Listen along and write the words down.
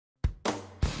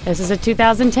This is a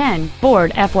 2010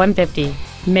 Ford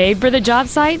F-150, made for the job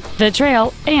site, the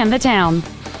trail, and the town.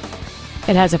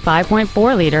 It has a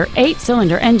 5.4-liter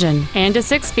 8-cylinder engine and a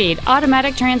 6-speed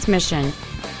automatic transmission.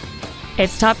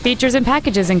 Its top features and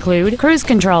packages include cruise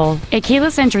control, a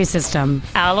keyless entry system,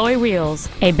 alloy wheels,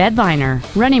 a bed liner,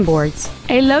 running boards,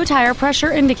 a low tire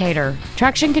pressure indicator,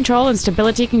 traction control and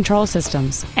stability control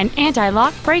systems, an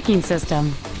anti-lock braking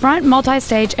system, front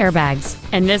multi-stage airbags,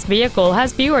 and this vehicle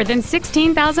has fewer than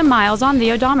 16,000 miles on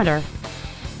the odometer.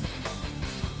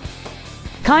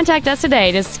 Contact us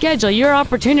today to schedule your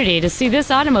opportunity to see this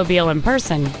automobile in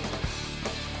person.